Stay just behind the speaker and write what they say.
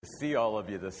To see all of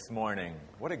you this morning.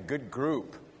 What a good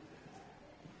group.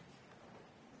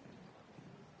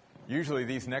 Usually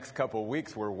these next couple of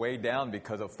weeks we're way down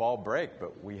because of fall break,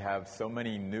 but we have so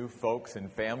many new folks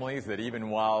and families that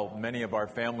even while many of our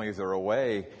families are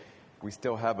away, we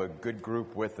still have a good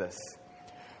group with us.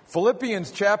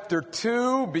 Philippians chapter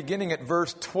 2, beginning at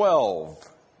verse 12.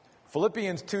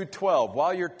 Philippians 2:12.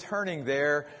 While you're turning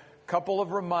there, a couple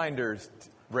of reminders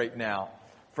right now.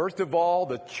 First of all,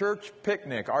 the church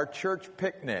picnic, our church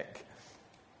picnic,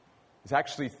 is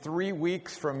actually 3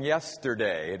 weeks from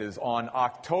yesterday. It is on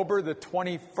October the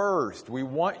 21st. We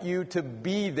want you to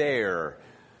be there.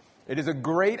 It is a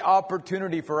great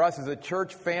opportunity for us as a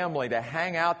church family to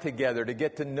hang out together, to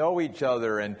get to know each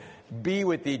other and be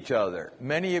with each other.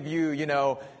 Many of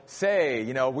you, say,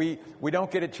 we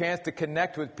don't get a chance to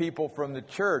connect with people from the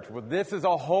church. Well, this is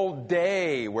a whole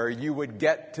day where you would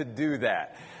get to do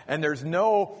that. And there's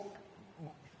no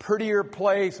prettier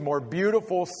place, more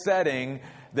beautiful setting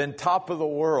than Top of the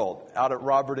World out at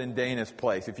Robert and Dana's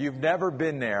place. If you've never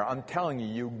been there, I'm telling you,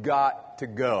 you've got to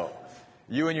go.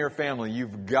 You and your family,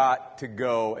 you've got to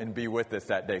go and be with us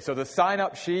that day. So the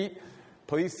sign-up sheet,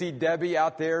 please see Debbie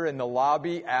out there in the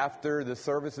lobby after the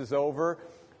service is over.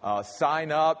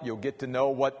 Sign up. You'll get to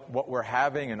know what we're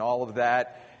having and all of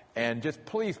that. And just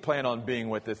please plan on being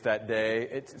with us that day.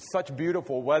 It's such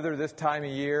beautiful weather this time of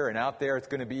year, and out there it's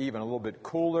going to be even a little bit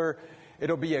cooler.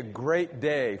 It'll be a great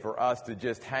day for us to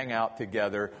just hang out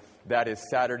together. That is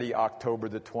Saturday, October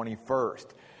the 21st.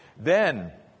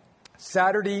 Then,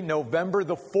 Saturday, November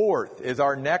the 4th is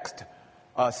our next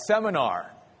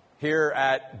seminar here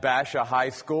at Basha High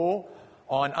School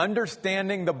on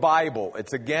understanding the Bible.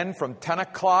 It's again from 10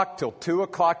 o'clock till 2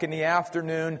 o'clock in the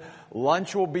afternoon.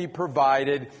 Lunch will be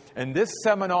provided. And this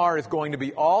seminar is going to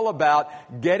be all about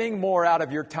getting more out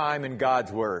of your time in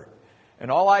God's Word. And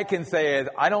all I can say is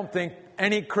I don't think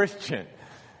any Christian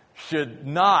should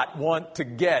not want to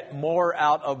get more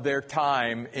out of their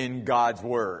time in God's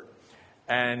Word.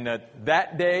 And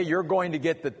that day you're going to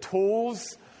get the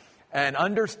tools and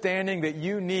understanding that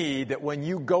you need, that when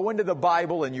you go into the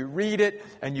Bible and you read it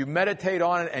and you meditate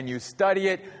on it and you study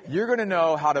it, you're going to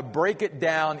know how to break it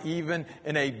down even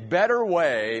in a better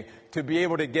way to be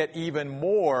able to get even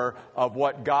more of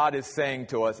what God is saying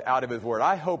to us out of His Word.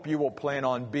 I hope you will plan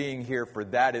on being here for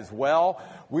that as well.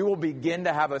 We will begin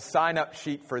to have a sign-up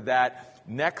sheet for that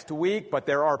next week, but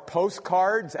there are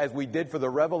postcards, as we did for the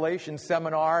Revelation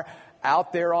seminar,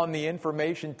 out there on the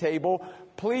information table.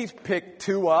 Please pick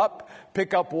 2 up.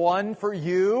 Pick up 1 for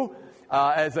you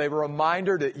as a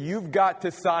reminder that you've got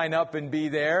to sign up and be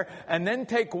there. And then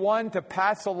take 1 to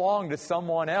pass along to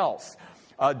someone else.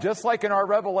 Just like in our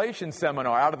Revelation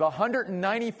seminar, out of the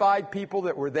 195 people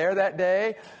that were there that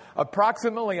day,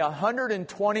 approximately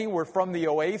 120 were from the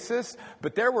Oasis,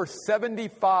 but there were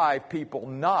 75 people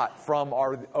not from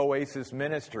our Oasis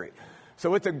ministry.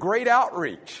 So it's a great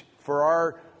outreach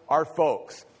for our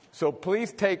folks. So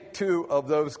please take 2 of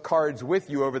those cards with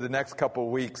you over the next couple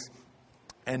of weeks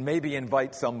and maybe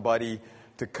invite somebody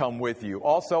to come with you.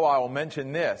 Also, I will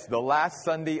mention this. The last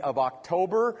Sunday of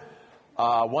October,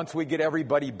 once we get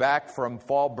everybody back from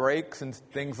fall breaks and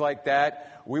things like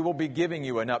that, we will be giving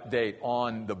you an update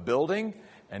on the building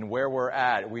and where we're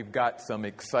at. We've got some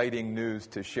exciting news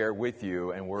to share with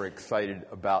you, and we're excited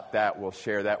about that. We'll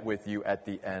share that with you at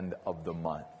the end of the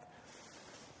month.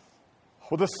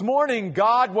 Well, this morning,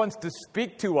 God wants to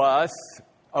speak to us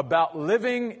about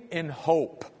living in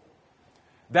hope.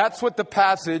 That's what the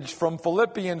passage from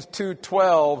Philippians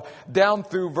 2:12 down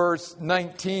through verse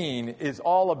 19 is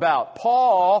all about.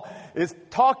 Paul is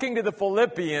talking to the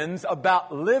Philippians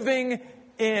about living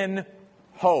in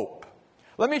hope.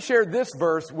 Let me share this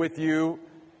verse with you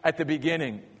at the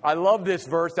beginning. I love this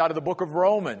verse out of the book of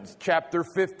Romans, chapter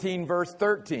 15, verse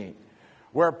 13,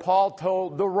 where Paul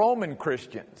told the Roman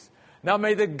Christians, "Now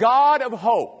may the God of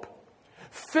hope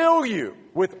fill you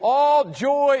with all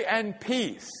joy and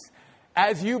peace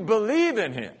as you believe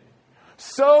in Him,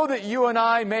 so that you and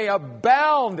I may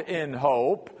abound in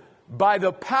hope by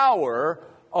the power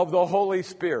of the Holy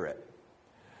Spirit."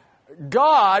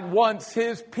 God wants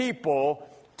His people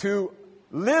to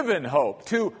live in hope,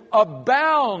 to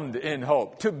abound in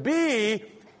hope, to be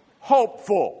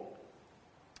hopeful.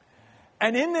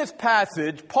 And in this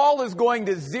passage, Paul is going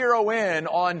to zero in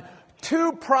on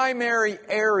 2 primary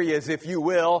areas, if you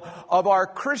will, of our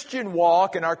Christian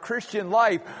walk and our Christian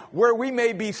life where we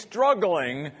may be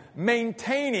struggling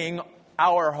maintaining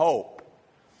our hope.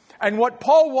 And what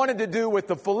Paul wanted to do with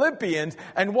the Philippians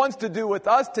and wants to do with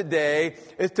us today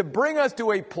is to bring us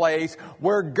to a place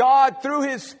where God, through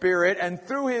His Spirit and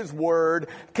through His Word,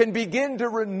 can begin to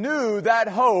renew that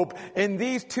hope in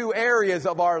these two areas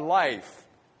of our life.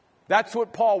 That's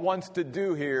what Paul wants to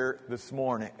do here this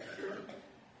morning.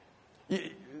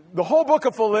 The whole book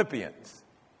of Philippians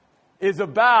is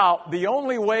about the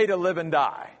only way to live and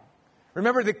die.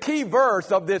 Remember, the key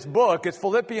verse of this book is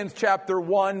Philippians chapter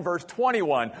 1, verse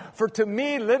 21. For to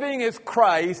me, living is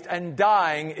Christ and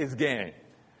dying is gain.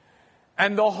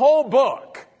 And the whole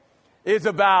book is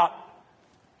about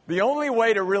the only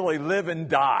way to really live and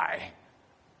die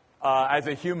as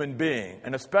a human being,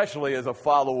 and especially as a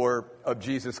follower of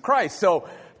Jesus Christ. So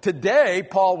today,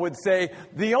 Paul would say,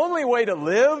 the only way to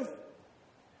live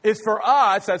is for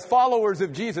us as followers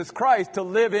of Jesus Christ to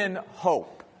live in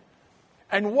hope.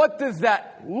 And what does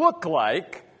that look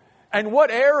like? And what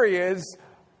areas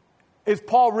is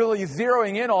Paul really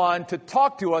zeroing in on to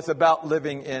talk to us about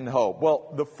living in hope?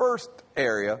 Well, the first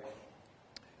area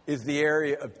is the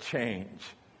area of change.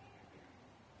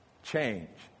 Change.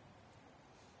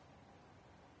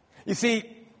 You see,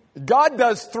 God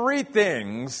does three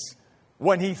things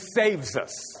when He saves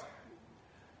us.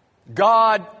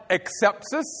 God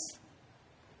accepts us.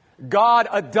 God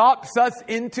adopts us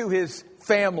into His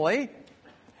family.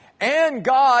 And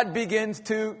God begins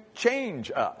to change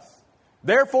us.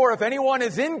 Therefore, if anyone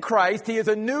is in Christ, he is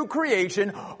a new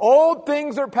creation. Old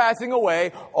things are passing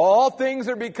away. All things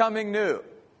are becoming new.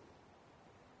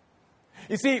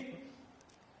 You see,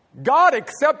 God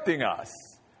accepting us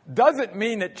doesn't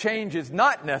mean that change is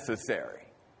not necessary.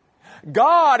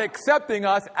 God accepting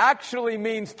us actually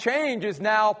means change is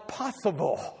now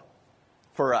possible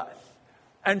for us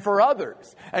and for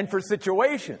others and for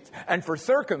situations and for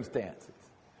circumstances.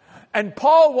 And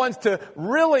Paul wants to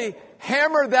really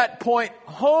hammer that point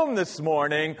home this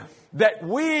morning, that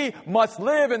we must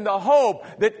live in the hope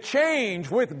that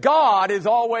change with God is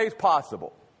always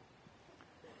possible.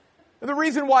 And the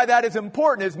reason why that is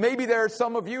important is maybe there are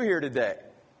some of you here today.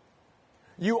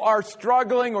 You are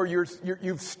struggling, or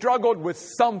you've struggled with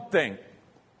something.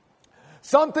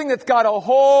 Something that's got a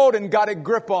hold and got a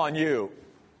grip on you.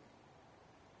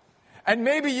 And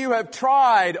maybe you have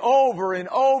tried over and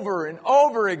over and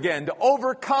over again to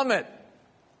overcome it,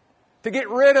 to get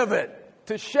rid of it,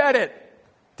 to shed it,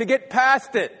 to get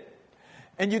past it.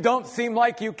 And you don't seem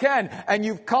like you can. And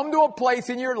you've come to a place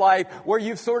in your life where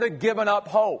you've sort of given up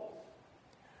hope.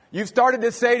 You've started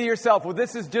to say to yourself, well,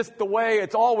 this is just the way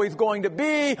it's always going to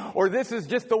be, or this is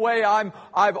just the way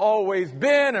I've always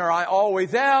been, or I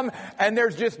always am, and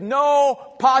there's just no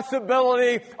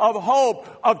possibility of hope,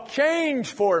 of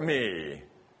change for me.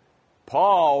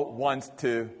 Paul wants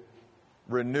to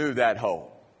renew that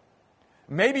hope.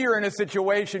 Maybe you're in a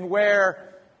situation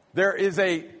where there is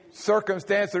a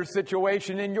circumstance or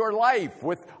situation in your life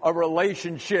with a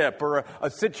relationship or a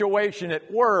situation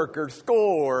at work or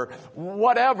school or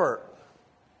whatever.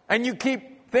 And you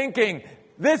keep thinking,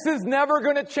 this is never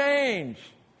going to change.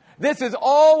 This is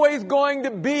always going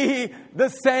to be the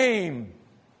same.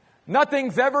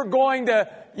 Nothing's ever going to,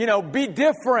 be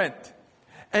different.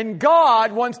 And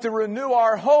God wants to renew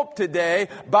our hope today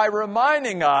by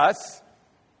reminding us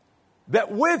that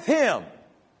with Him,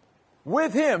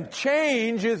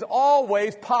 change is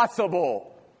always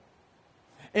possible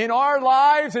in our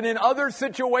lives and in other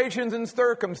situations and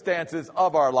circumstances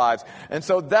of our lives. And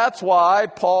so that's why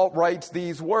Paul writes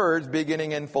these words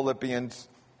beginning in Philippians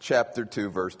chapter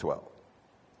 2, verse 12.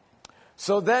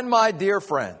 So then, my dear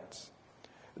friends,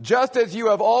 just as you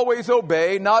have always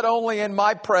obeyed, not only in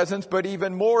my presence, but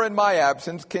even more in my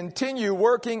absence, continue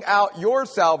working out your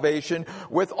salvation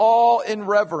with all in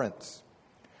reverence.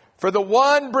 For the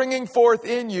one bringing forth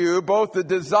in you both the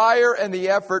desire and the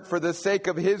effort for the sake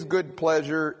of His good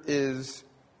pleasure is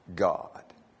God.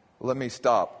 Let me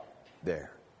stop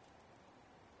there.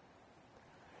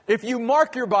 If you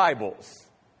mark your Bibles,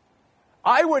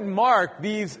 I would mark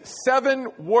these 7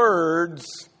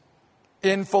 words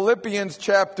in Philippians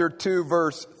chapter 2,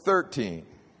 verse 13.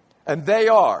 And they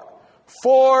are,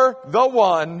 for the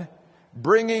one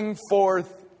bringing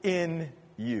forth in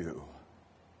you.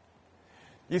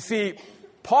 You see,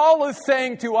 Paul is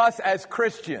saying to us as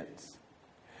Christians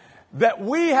that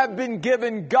we have been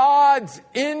given God's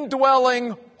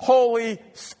indwelling Holy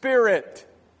Spirit.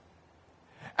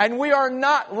 And we are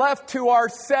not left to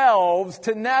ourselves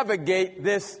to navigate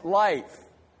this life.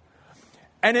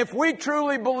 And if we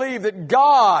truly believe that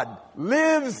God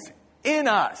lives in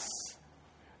us,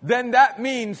 then that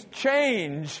means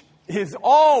change is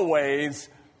always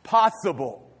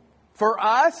possible for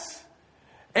us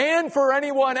and for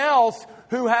anyone else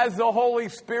who has the Holy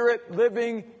Spirit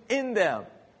living in them.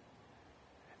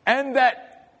 And that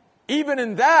even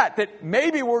in that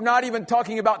maybe we're not even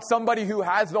talking about somebody who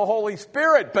has the Holy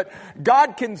Spirit, but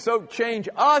God can so change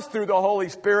us through the Holy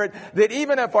Spirit that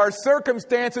even if our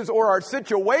circumstances or our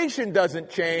situation doesn't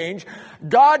change,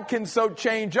 God can so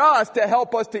change us to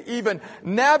help us to even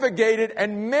navigate it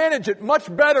and manage it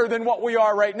much better than what we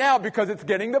are right now, because it's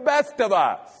getting the best of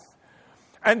us.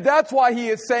 And that's why he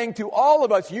is saying to all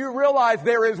of us, you realize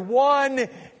there is one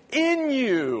in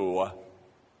you.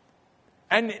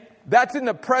 And that's in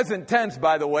the present tense,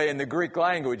 by the way, in the Greek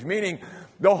language, meaning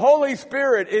the Holy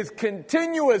Spirit is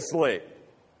continuously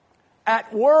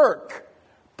at work,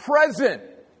 present,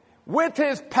 with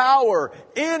His power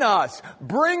in us,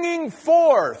 bringing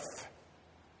forth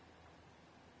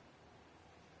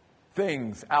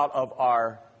things out of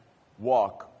our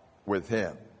walk with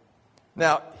Him.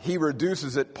 Now, he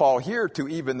reduces it, Paul, here to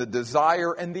even the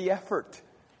desire and the effort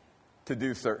to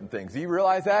do certain things. Do you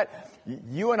realize that?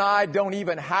 You and I don't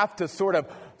even have to sort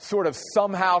of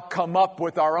somehow come up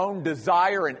with our own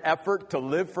desire and effort to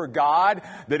live for God.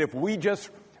 That if we just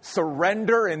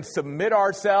surrender and submit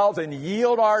ourselves and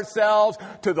yield ourselves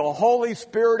to the Holy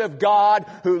Spirit of God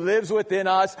who lives within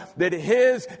us, that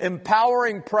His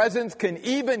empowering presence can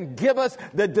even give us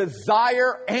the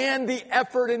desire and the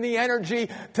effort and the energy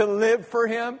to live for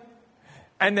Him.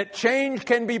 And that change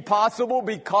can be possible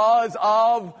because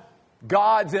of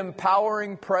God's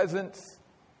empowering presence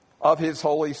of His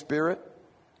Holy Spirit.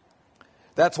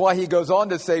 That's why he goes on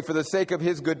to say, for the sake of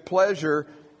His good pleasure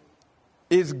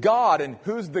is God. And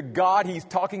who's the God he's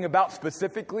talking about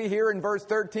specifically here in verse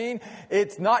 13?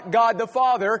 It's not God the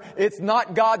Father. It's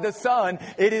not God the Son.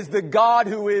 It is the God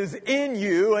who is in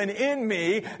you and in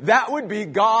me. That would be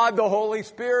God the Holy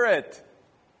Spirit.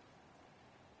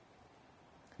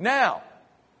 Now,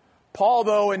 Paul,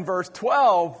 though, in verse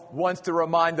 12, wants to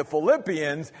remind the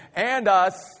Philippians and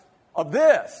us of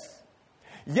this.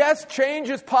 Yes, change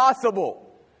is possible.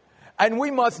 And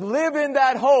we must live in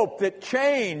that hope that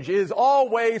change is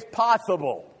always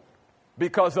possible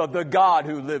because of the God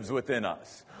who lives within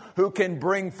us, who can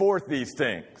bring forth these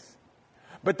things.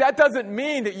 But that doesn't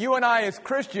mean that you and I as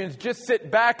Christians just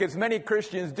sit back, as many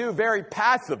Christians do, very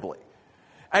passively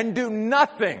and do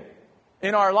nothing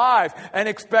in our lives and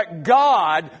expect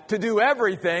God to do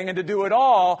everything and to do it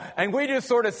all, and we just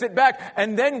sort of sit back,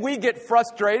 and then we get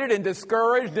frustrated and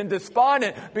discouraged and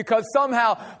despondent because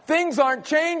somehow things aren't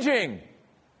changing.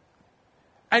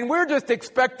 And we're just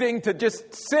expecting to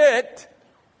just sit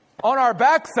on our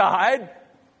backside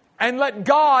and let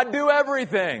God do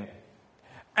everything.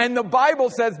 And the Bible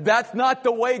says that's not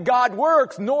the way God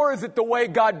works, nor is it the way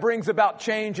God brings about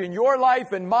change in your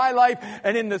life and my life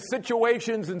and in the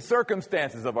situations and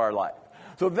circumstances of our life.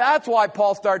 So that's why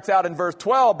Paul starts out in verse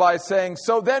 12 by saying,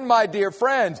 so then, my dear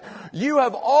friends, you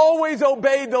have always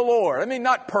obeyed the Lord. I mean,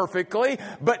 not perfectly,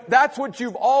 but that's what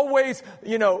you've always,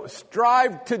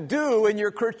 strived to do in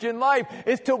your Christian life,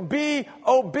 is to be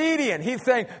obedient. He's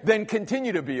saying, then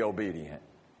continue to be obedient.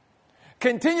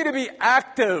 Continue to be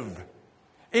active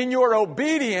in your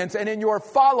obedience and in your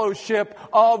fellowship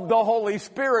of the Holy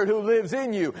Spirit who lives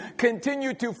in you.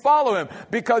 Continue to follow Him,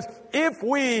 because if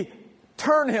we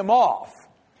turn Him off,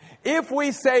 if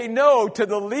we say no to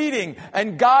the leading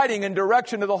and guiding and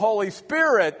direction of the Holy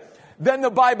Spirit, then the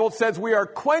Bible says we are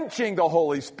quenching the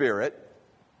Holy Spirit.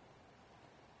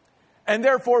 And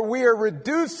therefore we are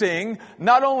reducing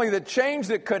not only the change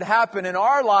that could happen in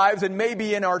our lives and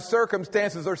maybe in our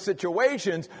circumstances or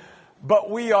situations, but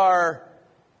we are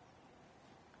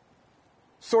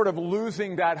sort of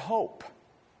losing that hope.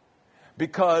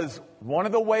 Because one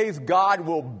of the ways God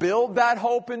will build that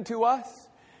hope into us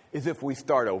is if we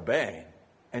start obeying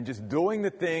and just doing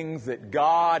the things that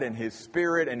God and His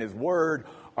Spirit and His Word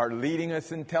are leading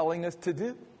us and telling us to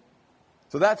do.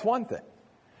 So that's one thing.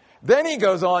 Then he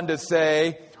goes on to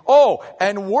say,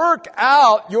 and work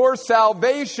out your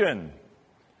salvation.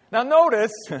 Now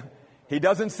notice, he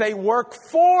doesn't say work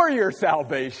for your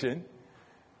salvation,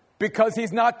 because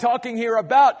he's not talking here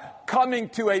about coming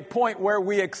to a point where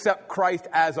we accept Christ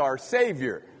as our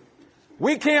Savior.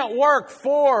 We can't work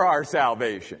for our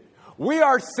salvation. We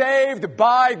are saved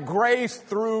by grace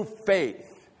through faith.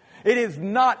 It is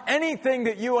not anything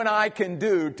that you and I can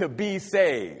do to be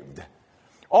saved.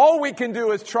 All we can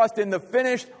do is trust in the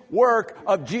finished work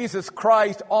of Jesus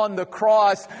Christ on the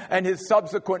cross and His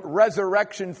subsequent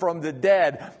resurrection from the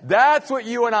dead. That's what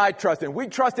you and I trust in. We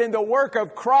trust in the work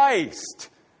of Christ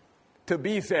to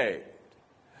be saved.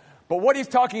 But what he's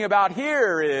talking about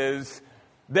here is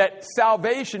that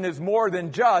salvation is more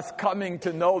than just coming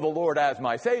to know the Lord as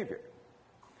my Savior.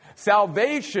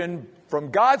 Salvation,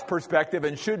 from God's perspective,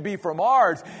 and should be from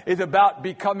ours, is about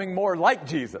becoming more like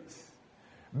Jesus.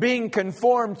 Being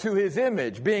conformed to His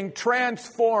image. Being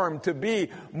transformed to be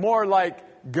more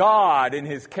like God in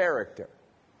His character.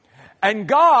 And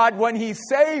God, when He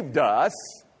saved us,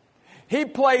 He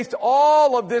placed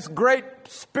all of this great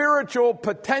spiritual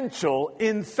potential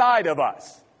inside of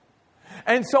us.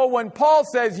 And so when Paul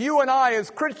says you and I as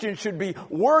Christians should be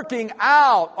working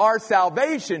out our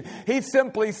salvation, he's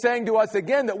simply saying to us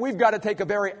again that we've got to take a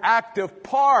very active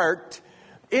part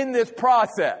in this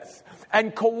process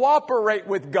and cooperate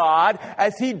with God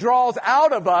as He draws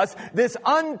out of us this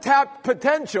untapped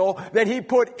potential that He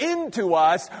put into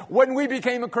us when we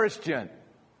became a Christian.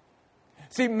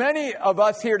 See, many of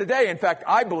us here today, in fact,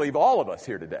 I believe all of us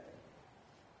here today,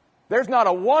 there's not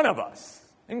a one of us,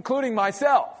 including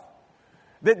myself,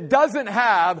 that doesn't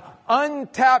have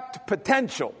untapped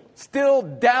potential still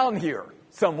down here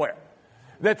somewhere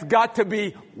that's got to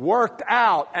be worked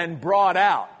out and brought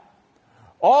out.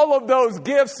 All of those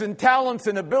gifts and talents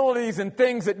and abilities and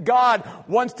things that God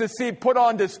wants to see put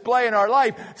on display in our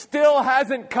life still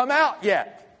hasn't come out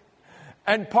yet.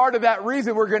 And part of that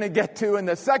reason we're going to get to in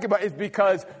the second part is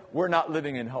because we're not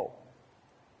living in hope.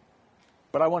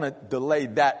 But I want to delay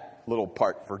that little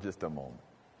part for just a moment.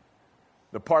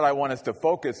 The part I want us to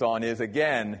focus on is,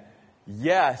 again,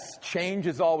 yes, change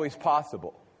is always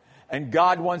possible. And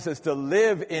God wants us to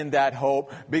live in that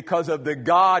hope because of the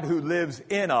God who lives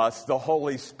in us, the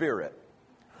Holy Spirit,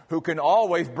 who can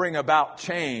always bring about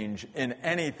change in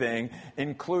anything,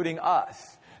 including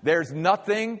us. There's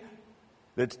nothing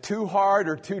that's too hard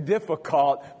or too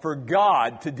difficult for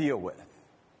God to deal with.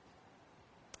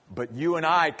 But you and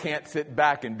I can't sit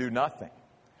back and do nothing.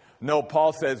 No,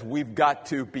 Paul says we've got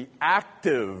to be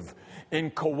active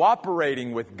in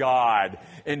cooperating with God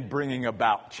in bringing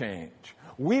about change.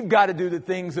 We've got to do the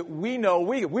things that we know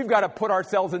we've got to put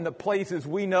ourselves in the places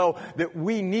we know that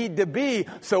we need to be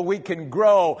so we can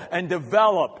grow and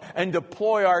develop and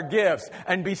deploy our gifts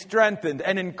and be strengthened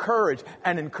and encourage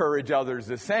others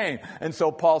the same. And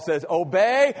so Paul says,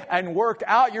 obey and work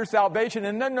out your salvation.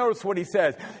 And then notice what he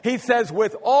says. He says,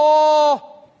 with awe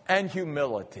and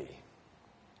humility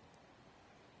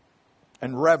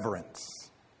and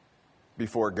reverence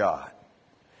before God.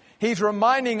 He's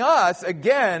reminding us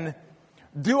again,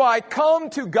 do I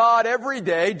come to God every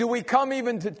day? Do we come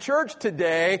even to church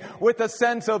today with a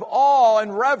sense of awe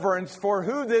and reverence for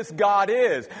who this God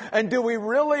is? And do we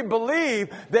really believe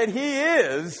that He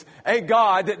is a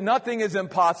God that nothing is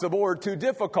impossible or too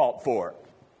difficult for?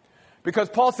 Because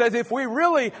Paul says if we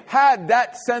really had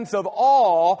that sense of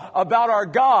awe about our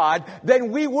God,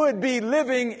 then we would be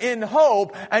living in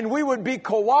hope and we would be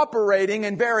cooperating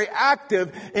and very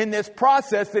active in this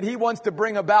process that He wants to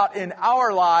bring about in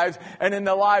our lives and in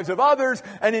the lives of others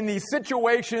and in these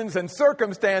situations and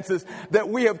circumstances that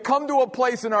we have come to a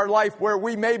place in our life where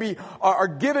we maybe are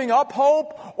giving up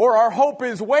hope or our hope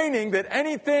is waning that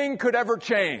anything could ever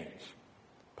change.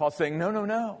 Paul's saying,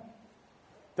 no.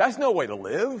 That's no way to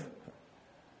live.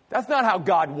 That's not how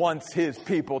God wants His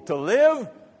people to live.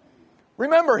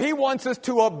 Remember, He wants us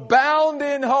to abound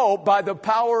in hope by the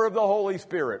power of the Holy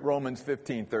Spirit, Romans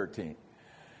 15:13.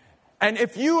 And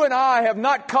if you and I have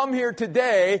not come here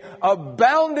today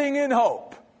abounding in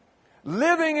hope,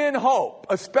 living in hope,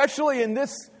 especially in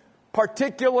this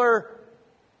particular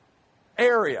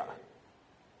area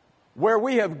where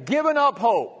we have given up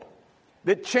hope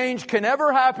that change can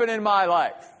ever happen in my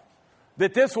life,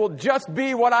 that this will just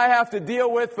be what I have to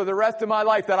deal with for the rest of my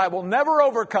life, that I will never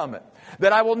overcome it,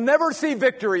 that I will never see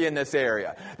victory in this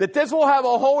area, that this will have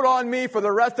a hold on me for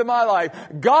the rest of my life.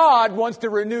 God wants to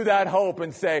renew that hope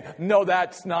and say, no,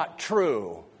 that's not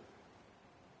true.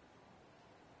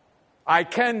 I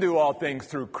can do all things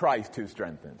through Christ who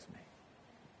strengthens me.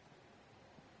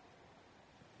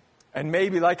 And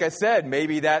maybe, like I said,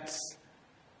 maybe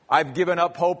I've given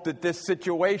up hope that this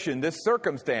situation, this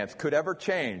circumstance could ever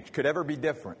change, could ever be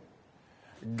different.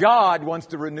 God wants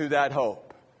to renew that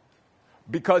hope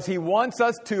because He wants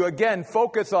us to, again,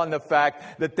 focus on the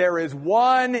fact that there is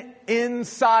one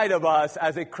inside of us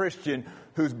as a Christian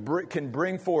who can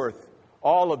bring forth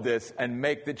all of this and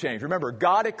make the change. Remember,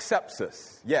 God accepts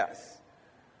us, yes.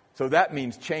 So that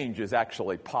means change is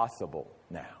actually possible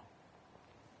now.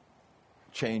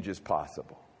 Change is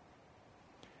possible.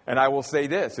 And I will say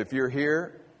this, if you're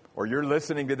here or you're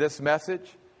listening to this message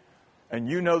and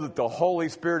you know that the Holy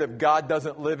Spirit of God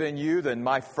doesn't live in you, then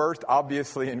my first,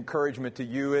 obviously, encouragement to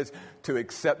you is to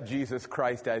accept Jesus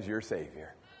Christ as your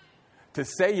Savior. To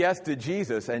say yes to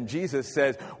Jesus. And Jesus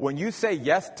says, when you say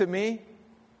yes to me,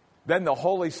 then the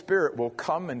Holy Spirit will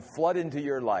come and flood into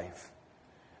your life.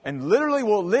 and literally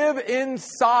will live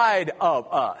inside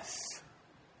of us.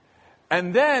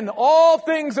 And then all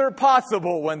things are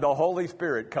possible when the Holy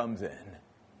Spirit comes in.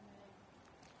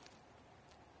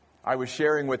 I was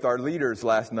sharing with our leaders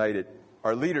last night at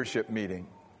our leadership meeting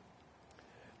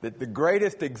that the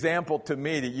greatest example to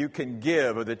me that you can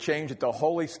give of the change that the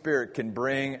Holy Spirit can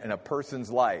bring in a person's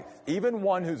life, even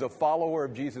one who's a follower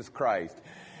of Jesus Christ,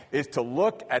 is to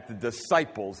look at the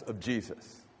disciples of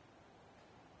Jesus.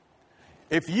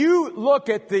 If you look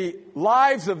at the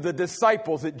lives of the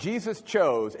disciples that Jesus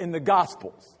chose in the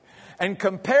Gospels and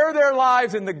compare their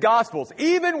lives in the Gospels,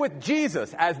 even with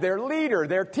Jesus as their leader,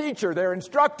 their teacher, their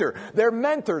instructor, their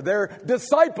mentor, their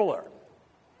discipler,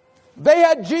 they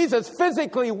had Jesus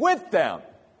physically with them.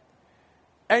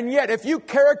 And yet, if you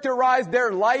characterize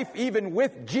their life even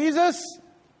with Jesus,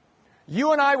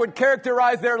 you and I would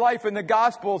characterize their life in the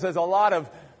Gospels as a lot of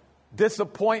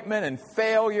disappointment and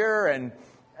failure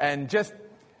and just,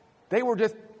 they were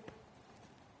just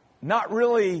not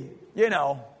really,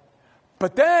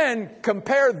 But then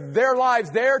compare their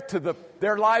lives there to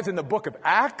their lives in the book of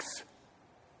Acts,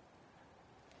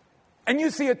 and you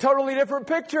see a totally different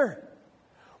picture.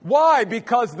 Why?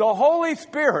 Because the Holy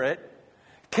Spirit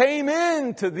came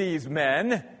into these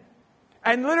men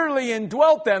and literally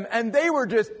indwelt them, and they were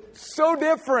just so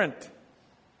different.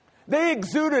 They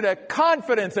exuded a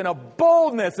confidence and a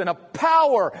boldness and a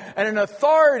power and an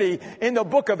authority in the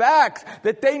book of Acts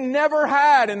that they never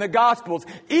had in the Gospels,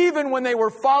 even when they were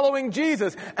following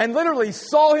Jesus and literally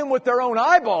saw him with their own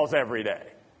eyeballs every day.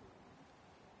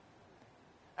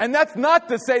 And that's not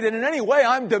to say that in any way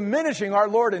I'm diminishing our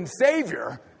Lord and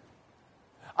Savior.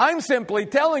 I'm simply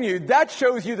telling you that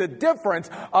shows you the difference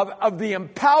of the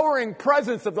empowering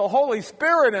presence of the Holy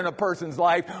Spirit in a person's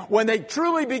life when they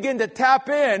truly begin to tap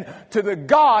in to the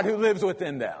God who lives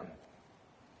within them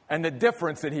and the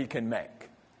difference that he can make.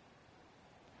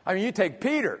 I mean, you take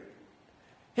Peter.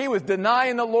 He was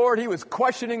denying the Lord. He was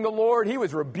questioning the Lord. He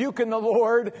was rebuking the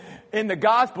Lord in the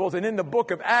Gospels and in the book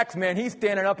of Acts. Man, he's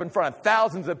standing up in front of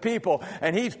thousands of people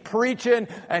and he's preaching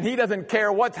and he doesn't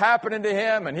care what's happening to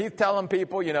him. And he's telling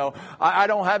people, I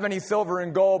don't have any silver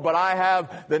and gold, but I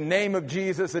have the name of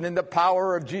Jesus, and in the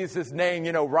power of Jesus' name,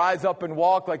 rise up and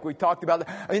walk, like we talked about.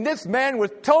 I mean, this man was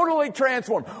totally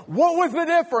transformed. What was the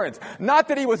difference? Not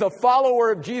that he was a follower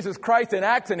of Jesus Christ in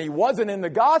Acts and he wasn't in the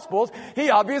Gospels. He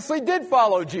obviously did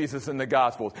follow Jesus in the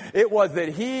Gospels. It was that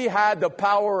he had the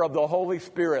power of the Holy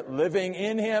Spirit living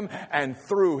in him and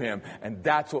through him. And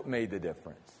that's what made the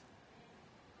difference.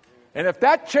 And if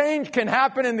that change can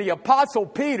happen in the Apostle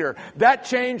Peter, that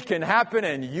change can happen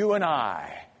in you and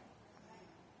I.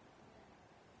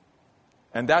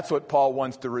 And that's what Paul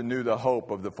wants to renew the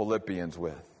hope of the Philippians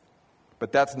with.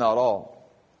 But that's not all.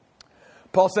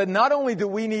 Paul said, not only do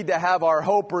we need to have our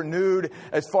hope renewed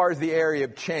as far as the area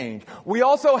of change, we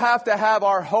also have to have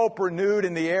our hope renewed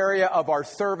in the area of our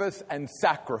service and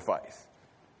sacrifice.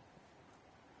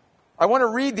 I want to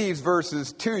read these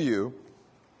verses to you,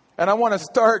 and I want to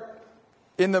start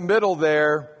in the middle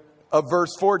there of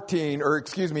verse 14,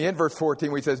 in verse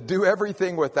 14, where he says, do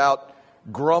everything without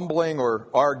grumbling or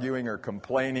arguing or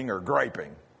complaining or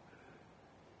griping.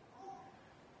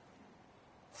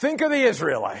 Think of the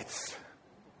Israelites.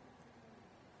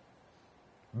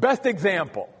 Best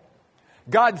example.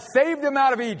 God saved them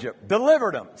out of Egypt,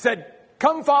 delivered them, said,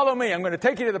 come follow me, I'm going to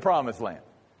take you to the promised land.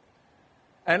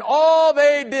 And all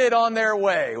they did on their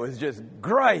way was just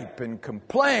gripe and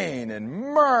complain and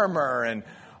murmur and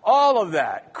all of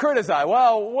that. Criticize.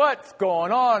 Well, what's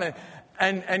going on?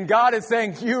 And God is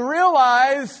saying, you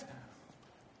realize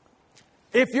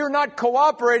if you're not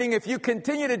cooperating, if you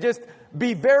continue to just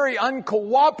be very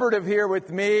uncooperative here with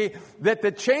me, that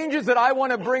the changes that I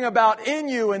want to bring about in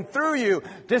you and through you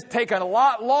just take a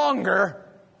lot longer.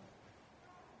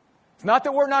 It's not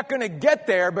that we're not going to get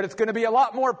there, but it's going to be a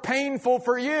lot more painful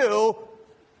for you.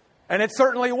 And it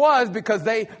certainly was, because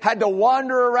they had to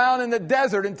wander around in the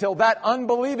desert until that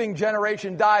unbelieving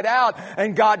generation died out.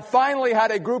 And God finally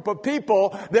had a group of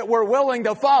people that were willing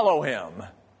to follow him.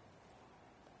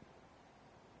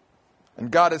 And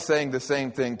God is saying the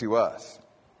same thing to us.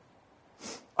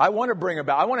 I want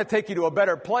to take you to a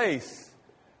better place,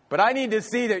 but I need to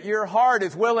see that your heart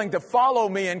is willing to follow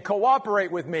me and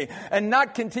cooperate with me and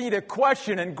not continue to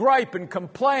question and gripe and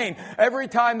complain every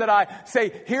time that I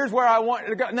say, here's where I want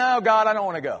to go. No, God, I don't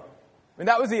want to go. And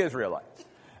that was the Israelites.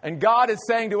 And God is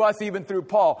saying to us, even through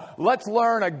Paul, let's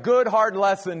learn a good hard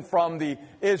lesson from the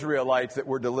Israelites that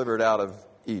were delivered out of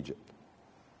Egypt.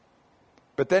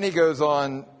 But then he goes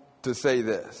on to say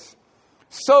this,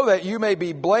 so that you may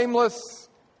be blameless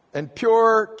and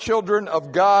pure children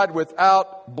of God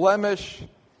without blemish,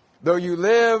 though you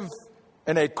live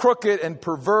in a crooked and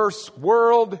perverse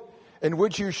world, in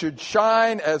which you should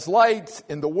shine as lights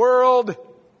in the world,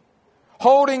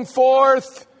 holding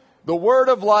forth the word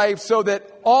of life, so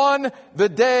that on the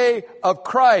day of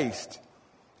Christ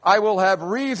I will have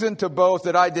reason to boast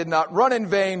that I did not run in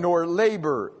vain nor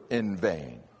labor in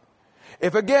vain.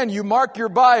 If again you mark your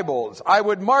Bibles, I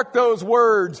would mark those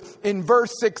words in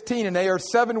verse 16, and they are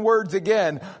 7 words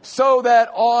again, so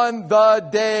that on the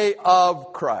day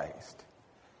of Christ.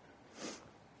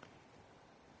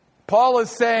 Paul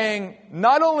is saying,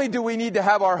 not only do we need to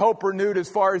have our hope renewed as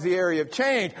far as the area of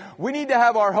change, we need to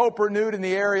have our hope renewed in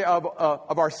the area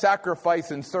of our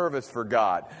sacrifice and service for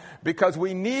God. Because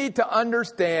we need to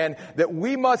understand that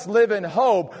we must live in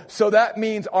hope, so that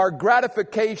means our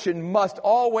gratification must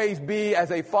always be, as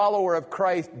a follower of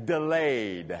Christ,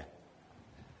 delayed.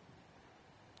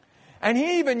 And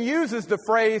he even uses the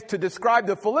phrase to describe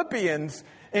the Philippians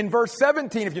in verse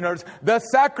 17, if you notice, the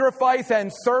sacrifice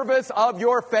and service of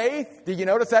your faith. Did you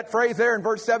notice that phrase there in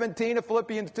verse 17 of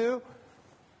Philippians 2?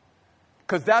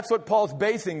 Because that's what Paul's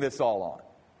basing this all on.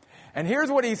 And here's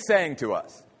what he's saying to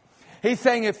us. He's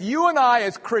saying, if you and I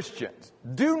as Christians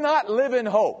do not live in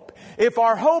hope, if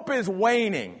our hope is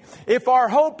waning, if our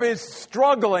hope is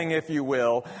struggling, if you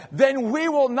will, then we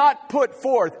will not put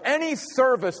forth any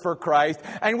service for Christ,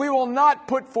 and we will not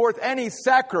put forth any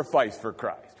sacrifice for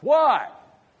Christ. Why?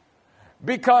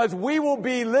 Because we will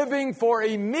be living for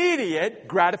immediate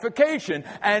gratification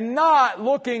and not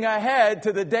looking ahead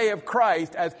to the day of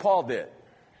Christ as Paul did.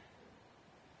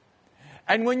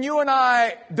 And when you and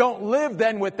I don't live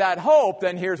then with that hope,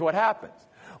 then here's what happens.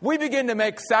 We begin to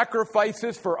make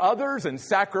sacrifices for others and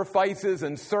sacrifices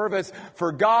and service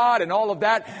for God and all of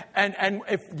that. And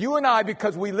if you and I,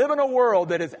 because we live in a world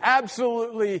that is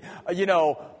absolutely,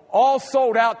 all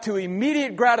sold out to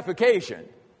immediate gratification.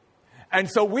 And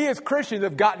so we as Christians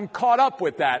have gotten caught up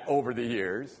with that over the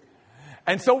years.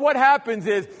 And so what happens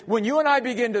is, when you and I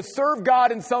begin to serve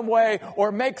God in some way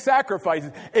or make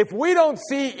sacrifices, if we don't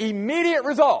see immediate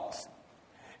results,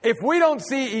 if we don't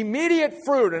see immediate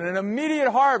fruit and an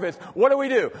immediate harvest, what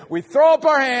do? We throw up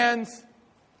our hands.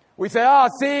 We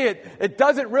say, it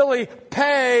doesn't really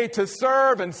pay to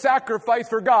serve and sacrifice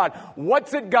for God.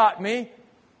 What's it got me?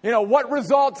 What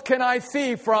results can I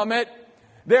see from it?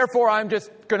 Therefore, I'm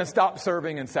just going to stop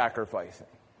serving and sacrificing.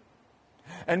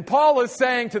 And Paul is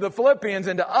saying to the Philippians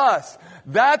and to us,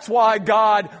 that's why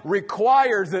God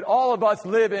requires that all of us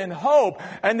live in hope,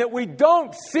 and that we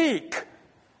don't seek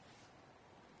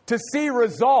to see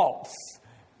results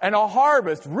and a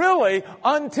harvest really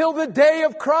until the day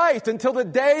of Christ, until the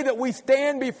day that we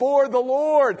stand before the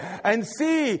Lord and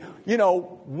see,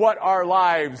 what our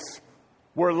lives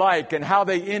were like and how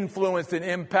they influenced and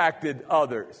impacted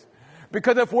others.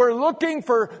 Because if we're looking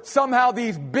for somehow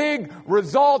these big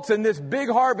results and this big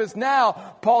harvest now,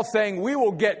 Paul's saying we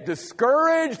will get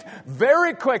discouraged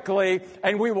very quickly,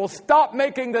 and we will stop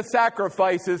making the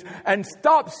sacrifices and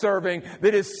stop serving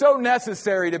that is so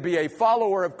necessary to be a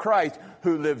follower of Christ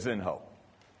who lives in hope.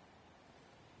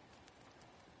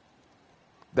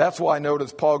 That's why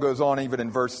notice Paul goes on even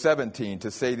in verse 17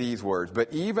 to say these words,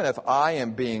 but even if I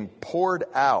am being poured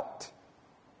out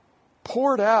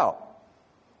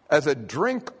as a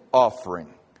drink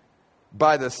offering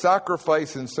by the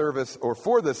sacrifice and service, or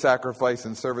for the sacrifice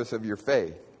and service of your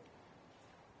faith.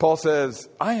 Paul says,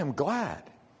 I am glad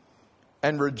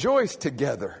and rejoice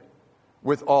together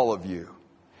with all of you.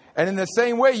 And in the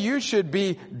same way, you should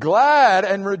be glad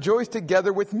and rejoice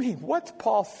together with me. What's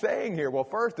Paul saying here? Well,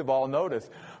 first of all, notice,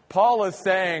 Paul is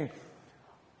saying,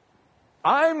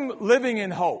 I'm living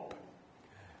in hope.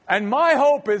 And my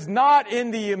hope is not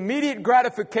in the immediate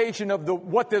gratification of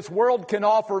what this world can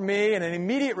offer me and an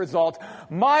immediate result.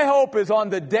 My hope is on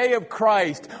the day of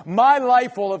Christ. My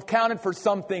life will have counted for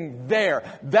something there.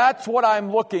 That's what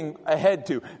I'm looking ahead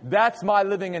to. That's my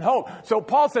living in hope. So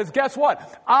Paul says, guess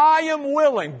what? I am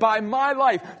willing by my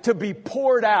life to be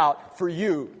poured out for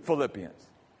you, Philippians.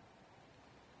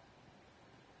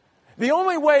 The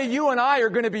only way you and I are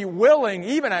going to be willing,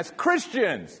 even as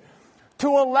Christians, to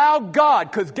allow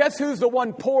God, because guess who's the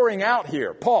one pouring out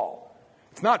here? Paul.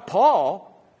 It's not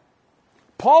Paul.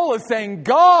 Paul is saying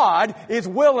God is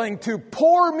willing to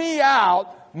pour me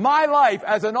out my life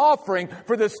as an offering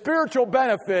for the spiritual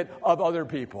benefit of other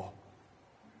people.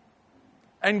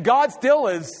 And God still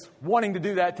is wanting to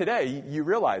do that today. You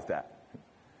realize that.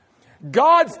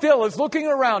 God still is looking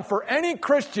around for any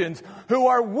Christians who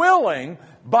are willing,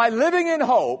 by living in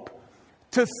hope,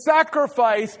 to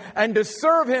sacrifice and to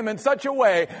serve Him in such a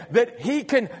way that He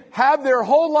can have their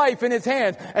whole life in His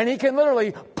hands, and He can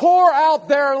literally pour out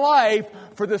their life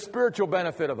for the spiritual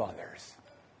benefit of others.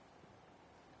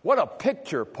 What a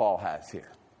picture Paul has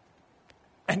here.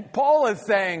 And Paul is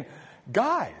saying,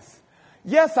 guys,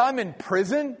 yes, I'm in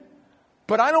prison,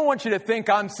 but I don't want you to think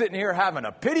I'm sitting here having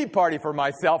a pity party for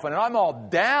myself and I'm all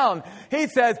down. He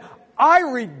says, I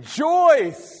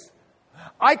rejoice.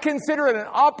 I consider it an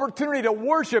opportunity to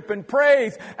worship and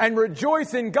praise and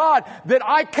rejoice in God that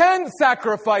I can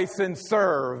sacrifice and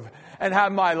serve and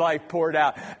have my life poured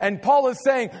out. And Paul is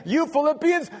saying, you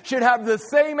Philippians should have the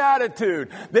same attitude,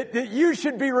 that you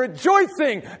should be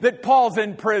rejoicing that Paul's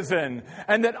in prison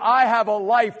and that I have a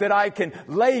life that I can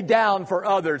lay down for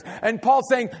others. And Paul's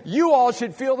saying, you all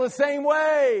should feel the same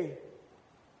way.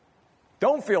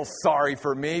 Don't feel sorry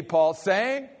for me, Paul's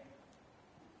saying.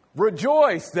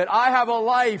 Rejoice that I have a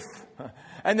life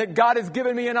and that God has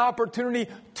given me an opportunity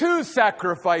to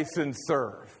sacrifice and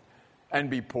serve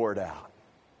and be poured out.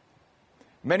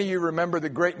 Many of you remember the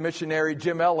great missionary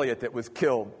Jim Elliot that was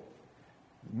killed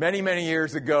many, many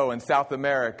years ago in South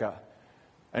America.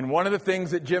 And one of the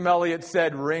things that Jim Elliot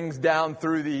said rings down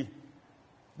through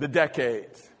the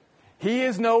decades. He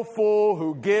is no fool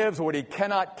who gives what he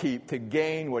cannot keep to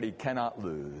gain what he cannot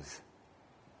lose.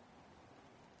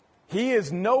 He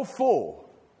is no fool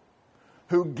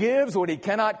who gives what he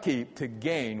cannot keep to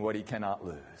gain what he cannot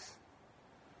lose.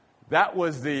 That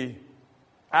was the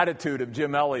attitude of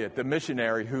Jim Elliot, the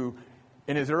missionary who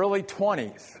in his early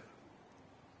 20s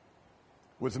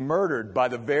was murdered by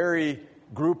the very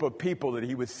group of people that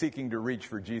he was seeking to reach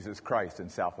for Jesus Christ in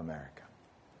South America.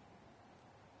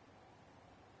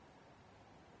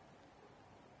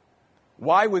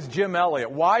 Why was Jim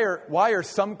Elliot? Why are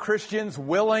some Christians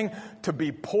willing to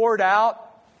be poured out,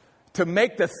 to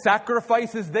make the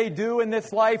sacrifices they do in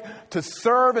this life, to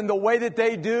serve in the way that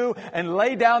they do, and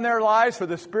lay down their lives for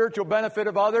the spiritual benefit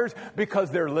of others? Because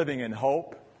they're living in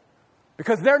hope.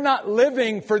 Because they're not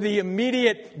living for the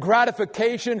immediate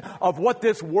gratification of what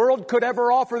this world could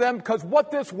ever offer them, because what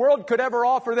this world could ever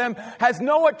offer them has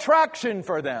no attraction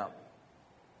for them.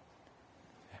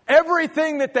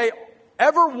 Everything that they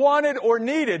ever wanted or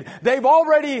needed, they've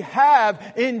already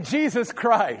have in Jesus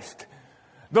Christ.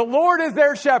 The Lord is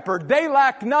their shepherd. They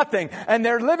lack nothing. And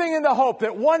they're living in the hope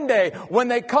that one day, when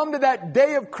they come to that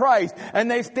day of Christ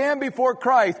and they stand before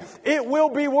Christ, it will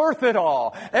be worth it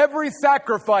all. Every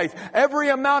sacrifice, every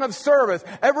amount of service,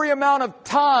 every amount of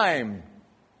time,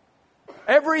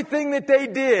 everything that they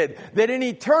did, that in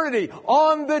eternity,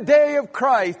 on the day of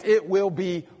Christ, it will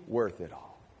be worth it all.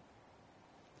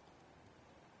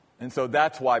 And so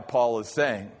that's why Paul is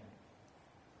saying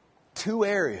two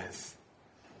areas.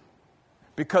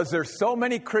 Because there's so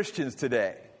many Christians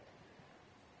today,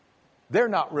 they're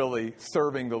not really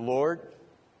serving the Lord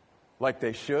like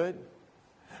they should.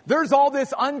 There's all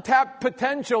this untapped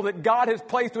potential that God has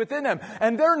placed within them,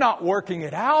 and they're not working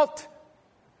it out.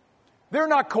 They're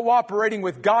not cooperating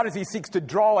with God as He seeks to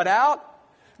draw it out.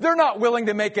 They're not willing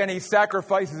to make any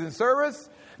sacrifices in service.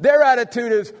 Their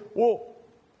attitude is, well,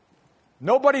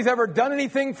 nobody's ever done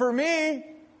anything for me.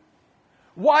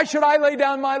 Why should I lay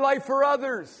down my life for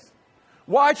others?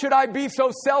 Why should I be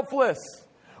so selfless?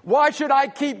 Why should I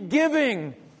keep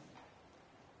giving?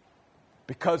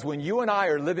 Because when you and I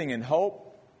are living in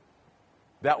hope,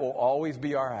 that will always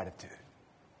be our attitude.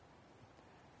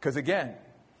 Because again,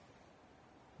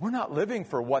 we're not living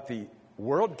for what the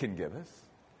world can give us.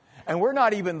 And we're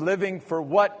not even living for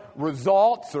what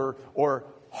results or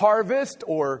harvest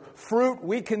or fruit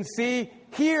we can see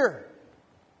here.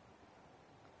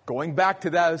 Going back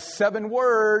to those 7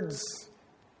 words,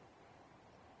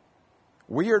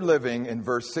 we are living in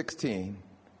verse 16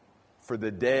 for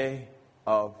the day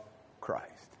of Christ.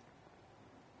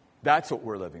 That's what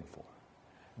we're living for.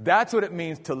 That's what it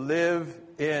means to live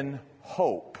in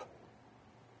hope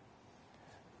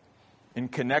in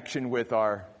connection with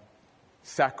our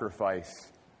sacrifice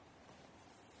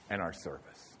and our service.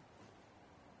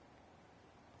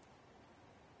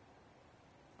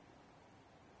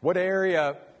 What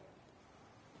area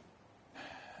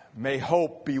may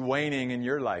hope be waning in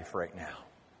your life right now?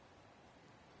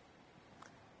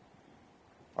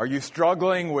 Are you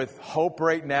struggling with hope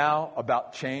right now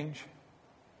about change?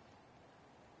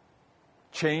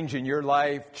 Change in your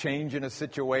life, change in a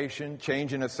situation,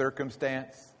 change in a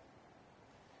circumstance?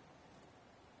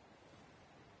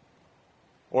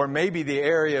 Or maybe the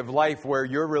area of life where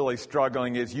you're really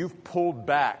struggling is you've pulled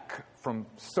back from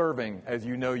serving as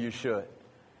you know you should.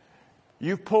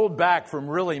 You've pulled back from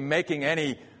really making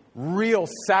any real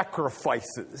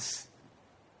sacrifices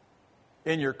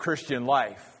in your Christian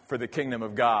life for the kingdom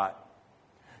of God.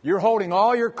 You're holding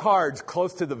all your cards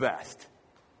close to the vest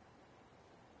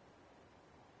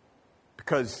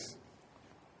because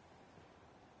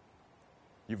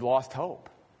you've lost hope.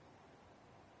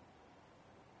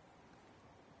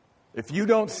 if you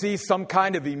don't see some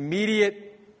kind of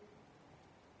immediate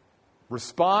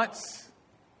response,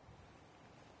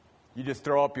 you just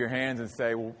throw up your hands and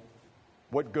say, well,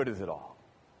 what good is it all?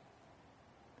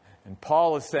 And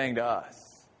Paul is saying to us,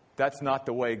 that's not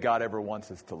the way God ever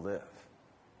wants us to live.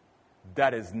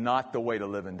 That is not the way to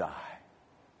live and die.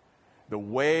 The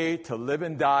way to live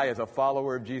and die as a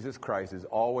follower of Jesus Christ is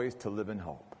always to live in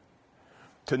hope.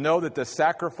 To know that the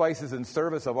sacrifices and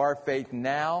service of our faith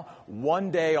now,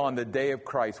 one day on the day of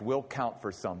Christ, will count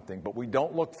for something. But we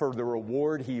don't look for the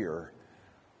reward here.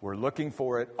 We're looking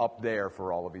for it up there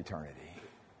for all of eternity.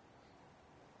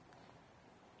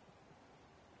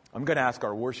 I'm going to ask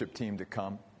our worship team to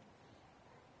come.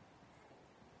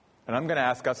 And I'm going to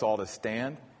ask us all to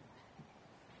stand.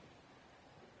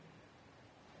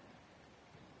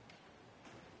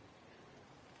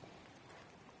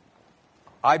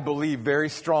 I believe very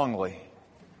strongly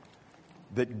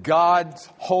that God's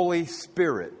Holy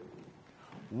Spirit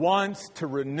wants to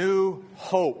renew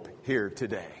hope here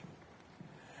today.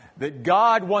 That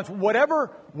God wants,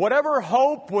 whatever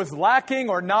hope was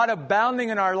lacking or not abounding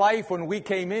in our life when we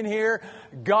came in here,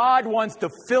 God wants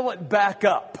to fill it back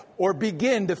up, or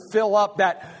begin to fill up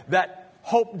that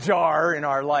hope jar in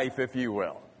our life, if you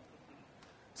will.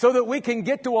 So that we can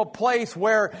get to a place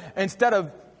where instead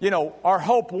of, our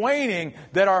hope waning,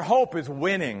 that our hope is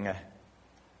winning.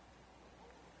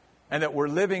 And that we're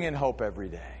living in hope every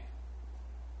day.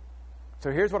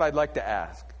 So here's what I'd like to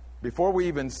ask. Before we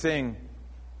even sing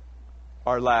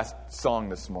our last song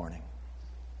this morning,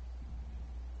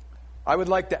 I would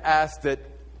like to ask that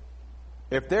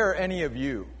if there are any of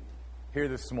you here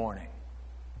this morning,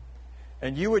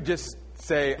 and you would just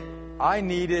say, I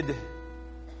need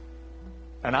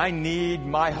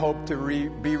my hope to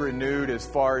be renewed as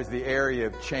far as the area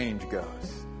of change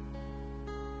goes.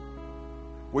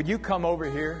 Would you come over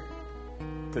here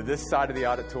to this side of the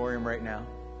auditorium right now?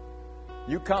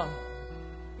 You come.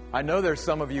 I know there's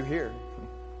some of you here.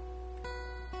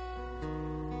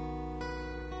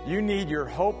 You need your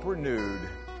hope renewed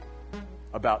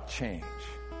about change.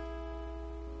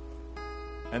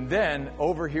 And then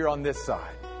over here on this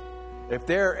side, if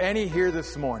there are any here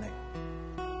this morning,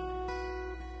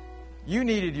 you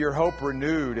needed your hope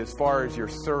renewed as far as your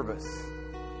service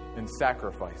and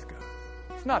sacrifice goes.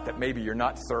 It's not that maybe you're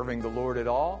not serving the Lord at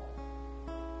all,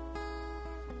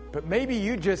 but maybe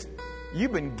you've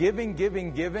been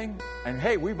giving, and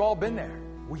hey, we've all been there.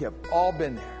 We have all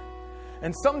been there.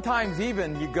 And sometimes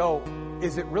even you go,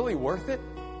 is it really worth it?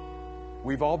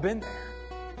 We've all been there.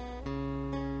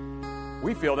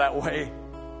 We feel that way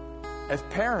as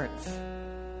parents.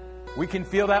 We can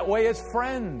feel that way as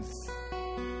friends.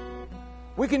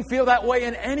 We can feel that way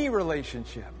in any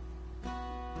relationship.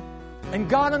 And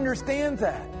God understands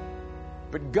that.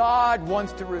 But God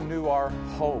wants to renew our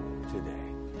hope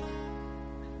today.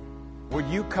 Would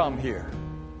you come here?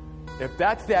 If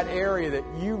that's that area that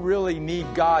you really need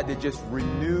God to just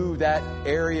renew that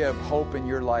area of hope in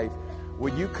your life,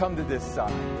 would you come to this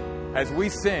side as we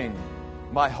sing,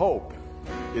 My Hope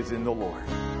is in the Lord.